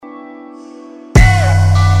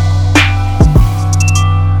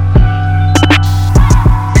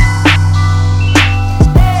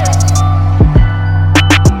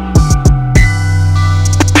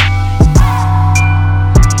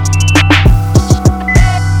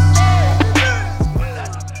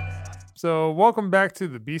So, welcome back to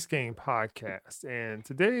the Beast Gang podcast. And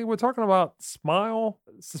today we're talking about Smile,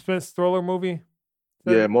 suspense thriller movie.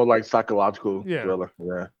 Yeah, more like psychological Yeah. thriller.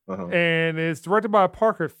 Yeah. And it's directed by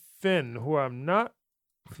Parker Finn, who I'm not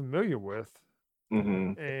familiar with.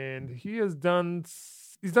 hmm And he's done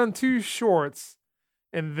two shorts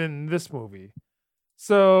and then this movie.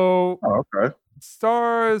 So, Oh, okay.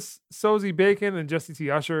 stars Sosie Bacon and Jesse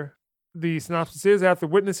T. Usher. The synopsis is after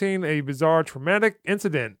witnessing a bizarre traumatic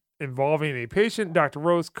incident involving a patient, Dr.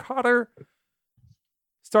 Rose Cotter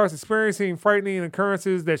starts experiencing frightening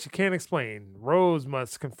occurrences that she can't explain. Rose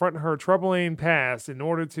must confront her troubling past in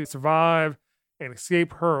order to survive and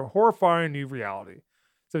escape her horrifying new reality.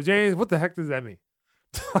 So, James, what the heck does that mean?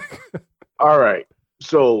 All right.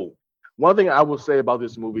 So one thing I will say about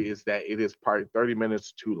this movie is that it is probably 30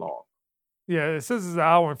 minutes too long. Yeah, it says it's an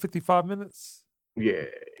hour and 55 minutes. Yeah,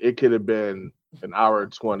 it could have been an hour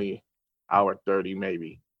 20, hour 30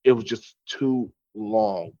 maybe. It was just too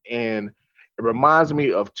long. And it reminds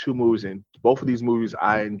me of two movies, and both of these movies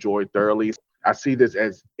I enjoyed thoroughly. I see this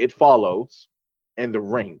as It Follows and The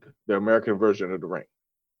Ring, the American version of The Ring.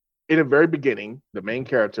 In the very beginning, the main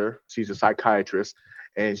character, she's a psychiatrist,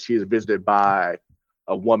 and she is visited by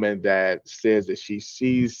a woman that says that she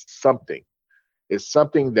sees something. It's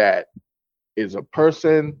something that is a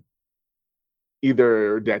person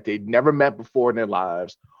either that they've never met before in their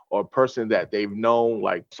lives or a person that they've known,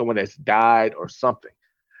 like someone that's died or something.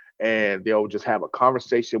 And they'll just have a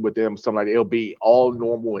conversation with them, something like that. It'll be all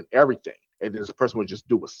normal and everything. And this person would just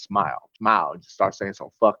do a smile, and just start saying some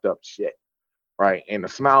fucked up shit. Right. And the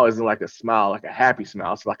smile isn't like a smile, like a happy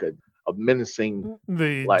smile. It's like a menacing,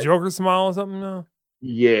 The like, Joker smile or something? No?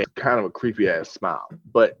 yeah, kind of a creepy ass smile.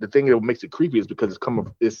 But the thing that makes it creepy is because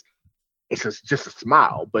it's just a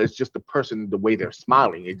smile, but it's just the person, the way they're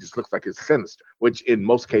smiling. It just looks like it's sinister, which in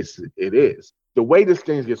most cases it is. The way this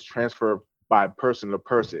thing gets transferred by person to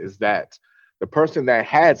person is that the person that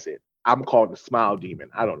has it, I'm called the smile demon.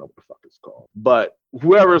 I don't know what the fuck it's called. But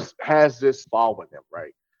whoever has this following them,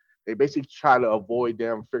 right? They basically try to avoid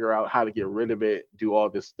them, figure out how to get rid of it, do all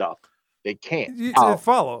this stuff. They can't. It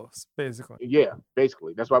follows, basically. Yeah,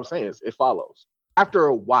 basically. That's what I'm saying. It follows. After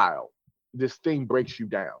a while, this thing breaks you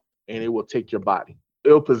down and it will take your body.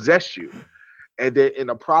 It'll possess you. And then in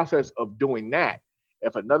the process of doing that,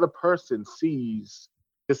 if another person sees,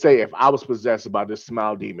 let's say if I was possessed by this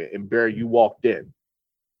smile demon and Barry, you walked in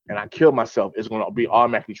and I killed myself, it's going to be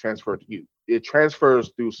automatically transferred to you. It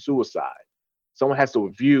transfers through suicide. Someone has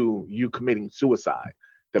to view you committing suicide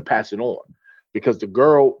to pass it on. Because the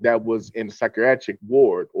girl that was in the psychiatric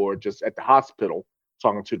ward or just at the hospital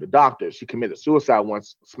talking to the doctor, she committed suicide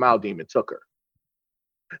once Smile Demon took her.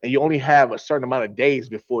 And you only have a certain amount of days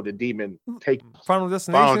before the demon takes Final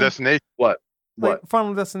Destination. Final Destination. what? Like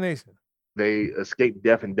Final Destination. They escape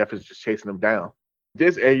death and death is just chasing them down.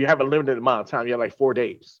 And you have a limited amount of time. You have like 4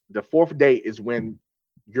 days. The fourth day is when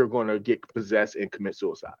you're going to get possessed and commit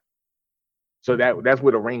suicide. So that's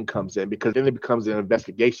where the ring comes in, because then it becomes an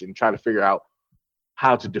investigation trying to figure out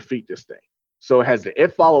how to defeat this thing. So it has the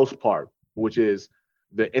It Follows part, which is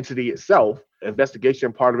the entity itself,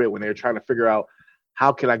 investigation part of it when they're trying to figure out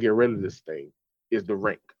how can I get rid of this thing, is the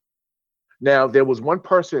ring. Now, there was one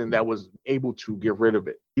person that was able to get rid of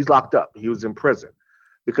it. He's locked up. He was in prison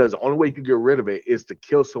because the only way you can get rid of it is to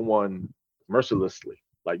kill someone mercilessly.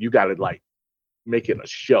 Like you got to make it a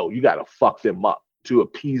show. You got to fuck them up to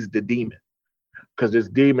appease the demon, because this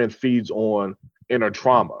demon feeds on inner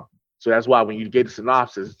trauma. So that's why when you get the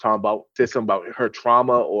synopsis, it's talking about, says something about her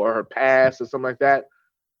trauma or her past or something like that.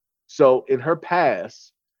 So in her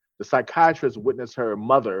past, the psychiatrist witnessed her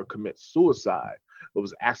mother commit suicide. It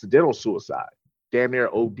was accidental suicide. Damn near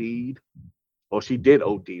OD'd. Well, she did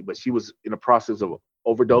OD, but she was in the process of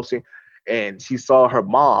overdosing. And she saw her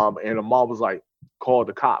mom, and her mom was like, called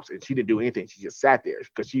the cops. And she didn't do anything. She just sat there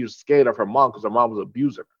because she was scared of her mom because her mom was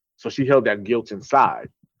abusing her. So she held that guilt inside.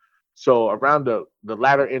 So around the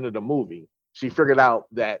latter end of the movie, she figured out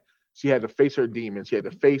that she had to face her demons. She had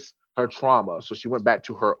to face her trauma. So she went back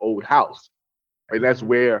to her old house. And that's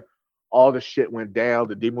where all the shit went down.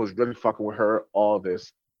 The demon was really fucking with her, all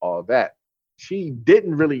this, all that. She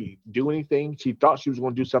didn't really do anything. She thought she was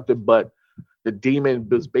going to do something, but the demon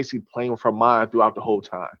was basically playing with her mind throughout the whole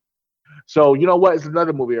time. So, you know what? It's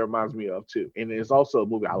another movie it reminds me of, too. And it's also a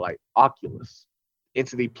movie I like, Oculus.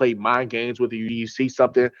 Entity play mind games with you. You see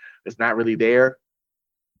something that's not really there,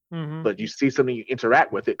 but you see something, you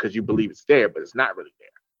interact with it because you believe it's there, but it's not really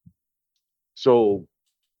there. So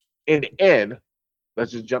in the end,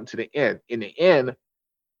 let's just jump to the end. In the end,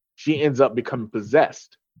 she ends up becoming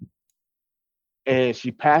possessed. And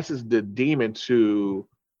she passes the demon to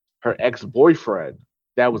her ex-boyfriend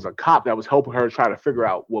that was a cop that was helping her try to figure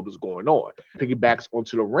out what was going on. Piggybacks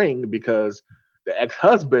onto The Ring because the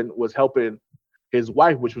ex-husband was helping his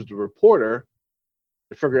wife, which was the reporter,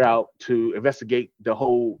 to figure out to investigate the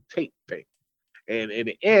whole tape thing. And in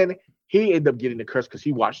the end, he ended up getting the curse because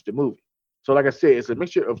he watched the movie. So, like I said, it's a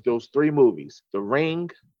mixture of those three movies: The Ring,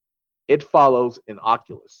 It Follows, and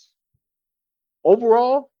Oculus.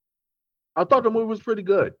 Overall, I thought the movie was pretty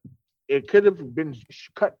good. It could have been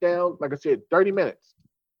cut down, like I said, 30 minutes.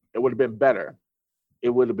 It would have been better. It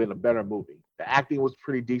would have been a better movie. The acting was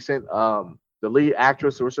pretty decent. The lead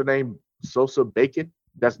actress, what's her name? Sosa Bacon.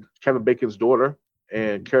 That's Kevin Bacon's daughter.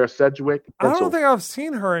 And Kara Sedgwick. I don't think I've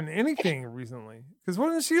seen her in anything recently. Because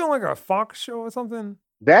wasn't she on like a Fox show or something?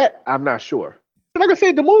 That, I'm not sure. But like I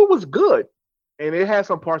said, the movie was good. And it had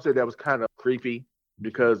some parts that was kind of creepy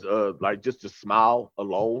because like just the smile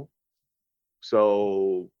alone.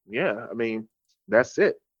 So, yeah, I mean, that's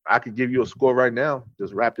it. I could give you a score right now.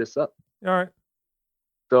 Just wrap this up. All right.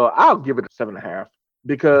 So I'll give it a 7.5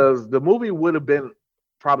 because the movie would have been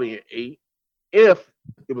probably an 8 if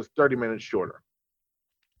it was 30 minutes shorter.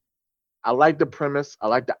 I like the premise. I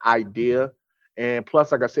like the idea. And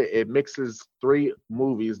plus, like I said, it mixes three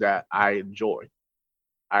movies that I enjoy.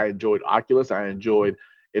 I enjoyed Oculus. I enjoyed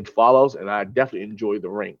It Follows. And I definitely enjoyed The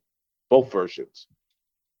Ring. Both versions.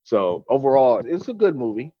 So overall, it's a good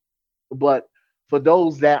movie. But for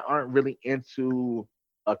those that aren't really into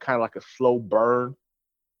a kind of like a slow burn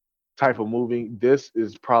type of movie, this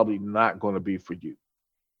is probably not going to be for you.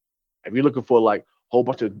 If you're looking for like a whole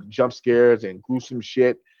bunch of jump scares and gruesome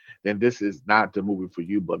shit, then this is not the movie for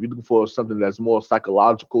you. But if you're looking for something that's more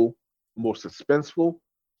psychological, more suspenseful,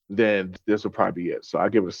 then this will probably be it. So I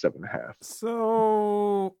give it a 7.5.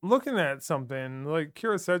 So looking at something like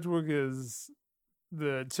Kara Sedgwick is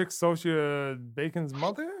the chick Sosa Bacon's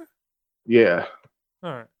mother? Yeah.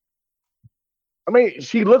 All right. I mean,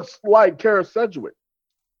 she looks like Kara Sedgwick,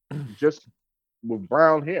 just with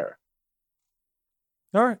brown hair.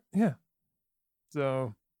 All right. Yeah.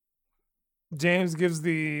 So James gives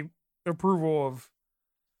the approval of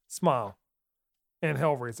Smile and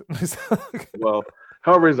Hellraiser. Well,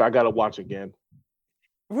 Hellraiser, I got to watch again.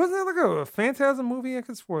 Wasn't there like a Phantasm movie? I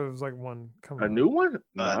could swear there was like one coming. A new one?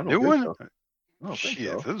 No, a new one? So. Shit,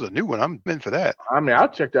 if it was a new one, I'm in for that. I mean, I'll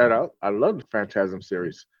check that out. I love the Phantasm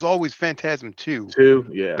series. There's always Phantasm 2.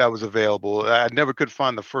 Yeah. That was available. I never could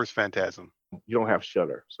find the first Phantasm. You don't have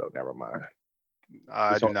Shudder, so never mind.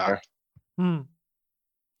 I do not.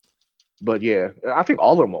 But yeah, I think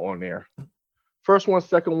all of them are on there. First one,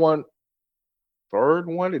 second one, third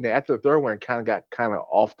one, and then after the third one, it kind of got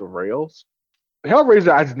off the rails.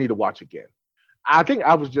 Hellraiser, I just need to watch again. I think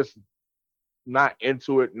I was just not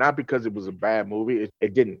into it, not because it was a bad movie.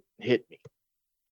 It didn't hit me.